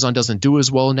if Amazon doesn't do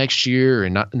as well next year,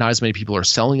 and not as many people are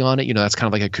selling on it? That's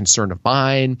kind of a concern of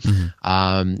mine.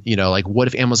 What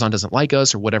if Amazon doesn't like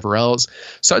us or whatever else?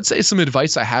 So I'd say some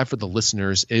advice I have for the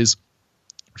listeners is,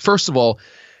 first of all,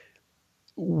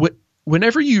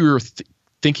 whenever you're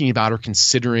thinking about or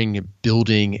considering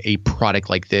building a product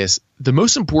like this, the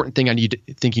most important thing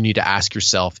you need to ask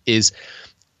yourself is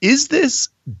this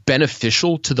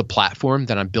beneficial to the platform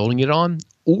that I'm building it on?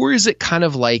 Or is it kind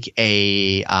of like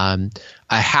a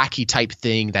hacky type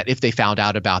thing that if they found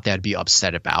out about, they'd be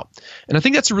upset about? And I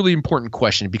think that's a really important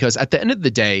question, because at the end of the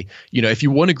day, if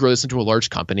you want to grow this into a large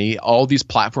company, all these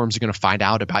platforms are going to find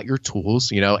out about your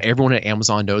tools. Everyone at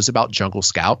Amazon knows about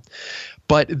JungleScout,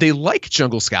 but they like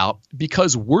JungleScout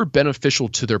because we're beneficial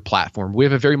to their platform. We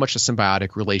have a very much a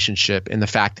symbiotic relationship in the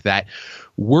fact that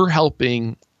we're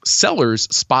helping sellers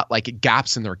spot like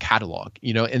gaps in their catalog,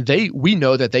 and we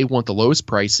know that they want the lowest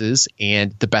prices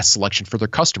and the best selection for their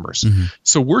customers. Mm-hmm.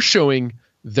 So we're showing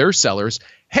their sellers,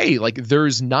 hey, like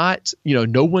there's not,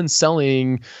 no one's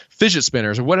selling fidget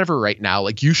spinners or whatever right now.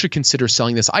 Like you should consider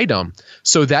selling this item.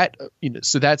 So that,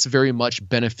 so that's very much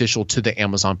beneficial to the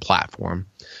Amazon platform.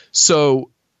 So,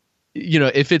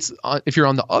 if you're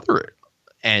on the other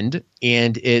end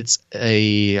and it's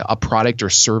a product or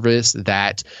service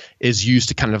that is used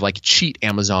to kind of like cheat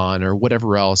Amazon or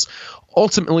whatever else,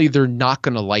 ultimately they're not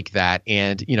going to like that.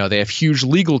 And they have huge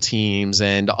legal teams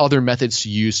and other methods to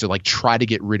use to like try to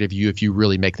get rid of you if you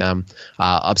really make them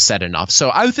upset enough. So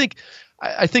I think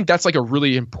that's like a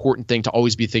really important thing to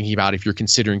always be thinking about if you're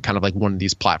considering kind of like one of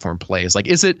these platform plays. Like,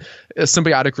 is it a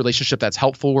symbiotic relationship that's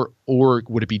helpful, or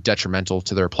would it be detrimental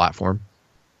to their platform?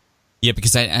 Yeah,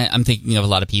 because I'm thinking of a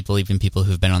lot of people, even people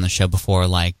who've been on the show before,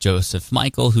 like Joseph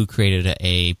Michael, who created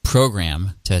a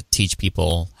program to teach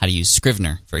people how to use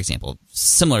Scrivener, for example.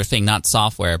 Similar thing, not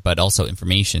software, but also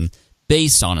information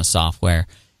based on a software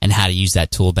and how to use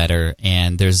that tool better.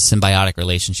 And there's a symbiotic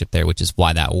relationship there, which is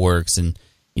why that works. And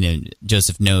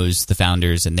Joseph knows the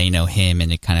founders, and they know him,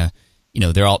 and it kind of,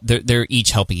 they're each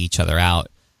helping each other out.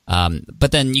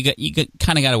 But then you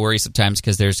kind of got to worry sometimes,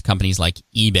 because there's companies like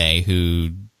eBay who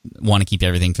want to keep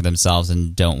everything for themselves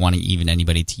and don't want even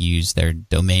anybody to use their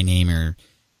domain name or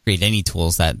create any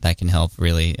tools that can help.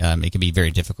 Really, it can be very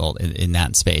difficult in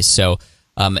that space. So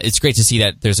it's great to see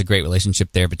that there's a great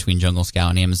relationship there between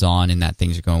JungleScout and Amazon, and that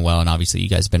things are going well. And obviously, you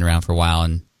guys have been around for a while,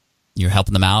 and you're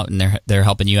helping them out, and they're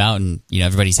helping you out, and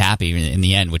everybody's happy in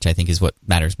the end, which I think is what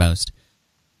matters most.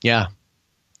 Yeah.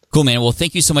 Cool, man. Well,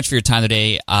 thank you so much for your time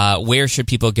today. Where should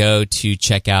people go to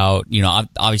check out,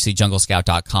 obviously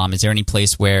JungleScout.com. Is there any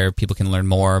place where people can learn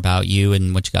more about you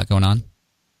and what you got going on?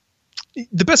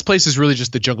 The best place is really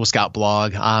just the JungleScout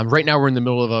blog. Right now we're in the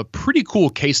middle of a pretty cool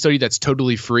case study that's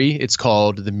totally free. It's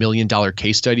called the $1 Million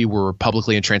Case Study, where we're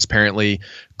publicly and transparently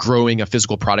growing a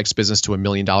physical products business to $1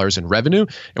 million in revenue.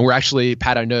 And we're actually,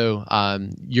 Pat, I know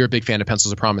you're a big fan of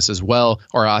Pencils of Promise as well,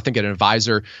 or I think an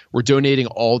advisor. We're donating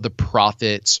all the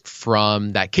profits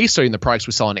from that case study and the products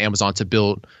we sell on Amazon to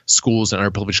build schools in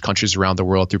underprivileged countries around the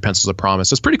world through Pencils of Promise.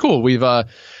 So it's pretty cool. We've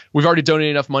already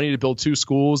donated enough money to build 2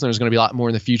 schools, and there's going to be a lot more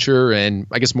in the future. And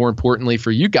I guess more importantly for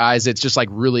you guys, it's just like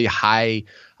really high,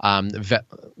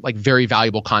 like very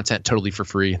valuable content, totally for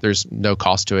free. There's no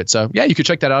cost to it. So yeah, you could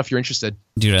check that out if you're interested.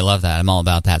 Dude, I love that. I'm all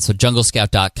about that. So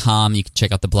JungleScout.com, you can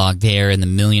check out the blog there and the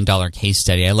 $1 Million Case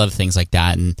Study. I love things like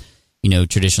that. And,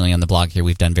 traditionally on the blog here,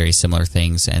 we've done very similar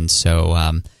things. And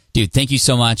so, dude, thank you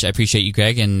so much. I appreciate you,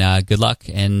 Greg, and good luck.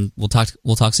 And we'll talk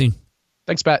soon.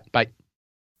 Thanks, Pat. Bye.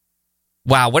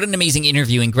 Wow, what an amazing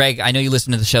interview. And Greg, I know you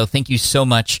listen to the show. Thank you so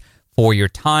much for your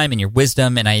time and your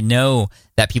wisdom. And I know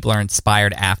that people are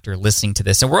inspired after listening to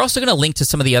this. And we're also going to link to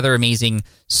some of the other amazing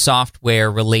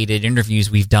software-related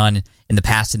interviews we've done in the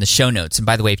past in the show notes. And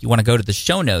by the way, if you want to go to the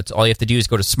show notes, all you have to do is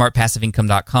go to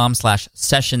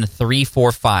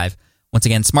smartpassiveincome.com/session345. Once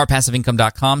again,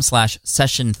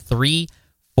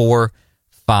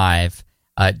 smartpassiveincome.com/session345.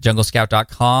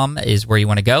 JungleScout.com is where you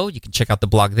want to go. You can check out the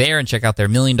blog there and check out their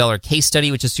 $1 Million Case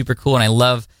Study, which is super cool. And I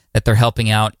love that they're helping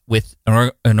out with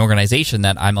an organization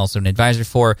that I'm also an advisor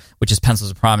for, which is Pencils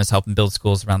of Promise, helping build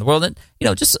schools around the world. And,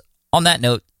 just on that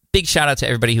note, big shout out to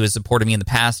everybody who has supported me in the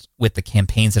past with the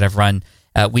campaigns that I've run.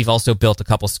 We've also built a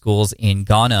couple schools in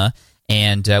Ghana,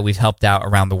 and we've helped out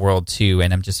around the world too.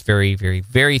 And I'm just very, very,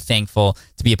 very thankful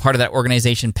to be a part of that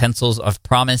organization, Pencils of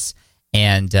Promise.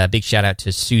 And big shout out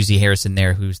to Susie Harrison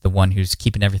there, who's the one who's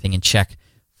keeping everything in check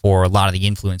for a lot of the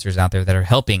influencers out there that are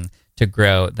helping to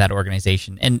grow that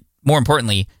organization. And more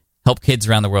importantly, help kids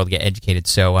around the world get educated.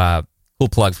 So cool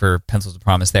plug for Pencils of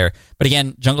Promise there. But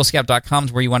again, JungleScout.com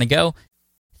is where you want to go.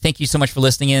 Thank you so much for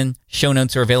listening in. Show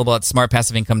notes are available at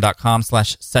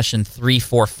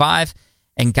smartpassiveincome.com/session345.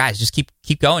 And guys, just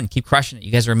keep going, keep crushing it.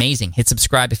 You guys are amazing. Hit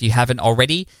subscribe if you haven't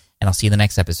already, and I'll see you in the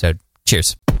next episode.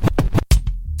 Cheers.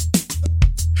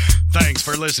 Thanks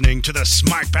for listening to the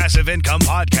Smart Passive Income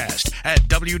Podcast at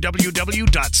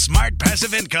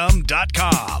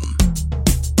www.smartpassiveincome.com.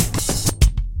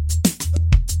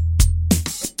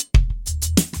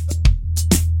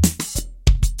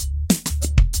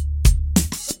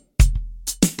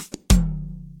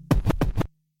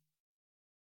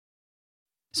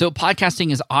 So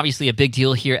podcasting is obviously a big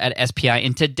deal here at SPI,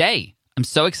 and today I'm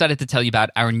so excited to tell you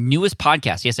about our newest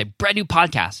podcast. Yes, a brand new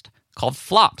podcast called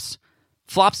Flops.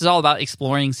 Flops is all about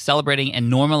exploring, celebrating,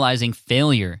 and normalizing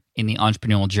failure in the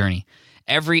entrepreneurial journey.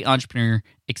 Every entrepreneur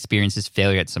experiences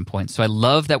failure at some point, so I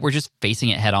love that we're just facing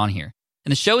it head on here.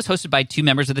 And the show is hosted by two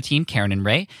members of the team, Karen and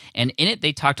Ray, and in it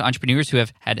they talk to entrepreneurs who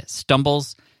have had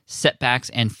stumbles,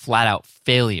 setbacks, and flat-out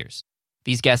failures.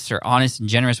 These guests are honest and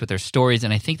generous with their stories,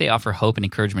 and I think they offer hope and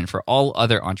encouragement for all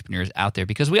other entrepreneurs out there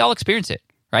because we all experience it,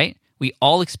 right? We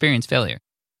all experience failure.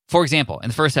 For example, in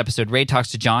the first episode, Ray talks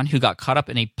to John, who got caught up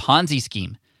in a Ponzi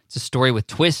scheme. It's a story with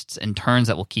twists and turns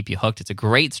that will keep you hooked. It's a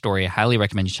great story. I highly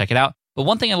recommend you check it out. But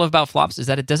one thing I love about Flops is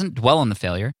that it doesn't dwell on the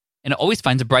failure, and it always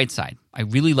finds a bright side. I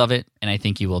really love it, and I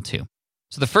think you will too.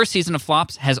 So the first season of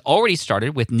Flops has already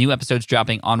started with new episodes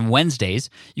dropping on Wednesdays.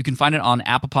 You can find it on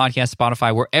Apple Podcasts,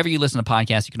 Spotify, wherever you listen to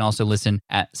podcasts. You can also listen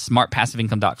at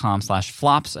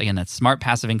smartpassiveincome.com/flops. Again, that's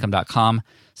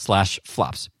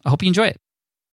smartpassiveincome.com/flops. I hope you enjoy it.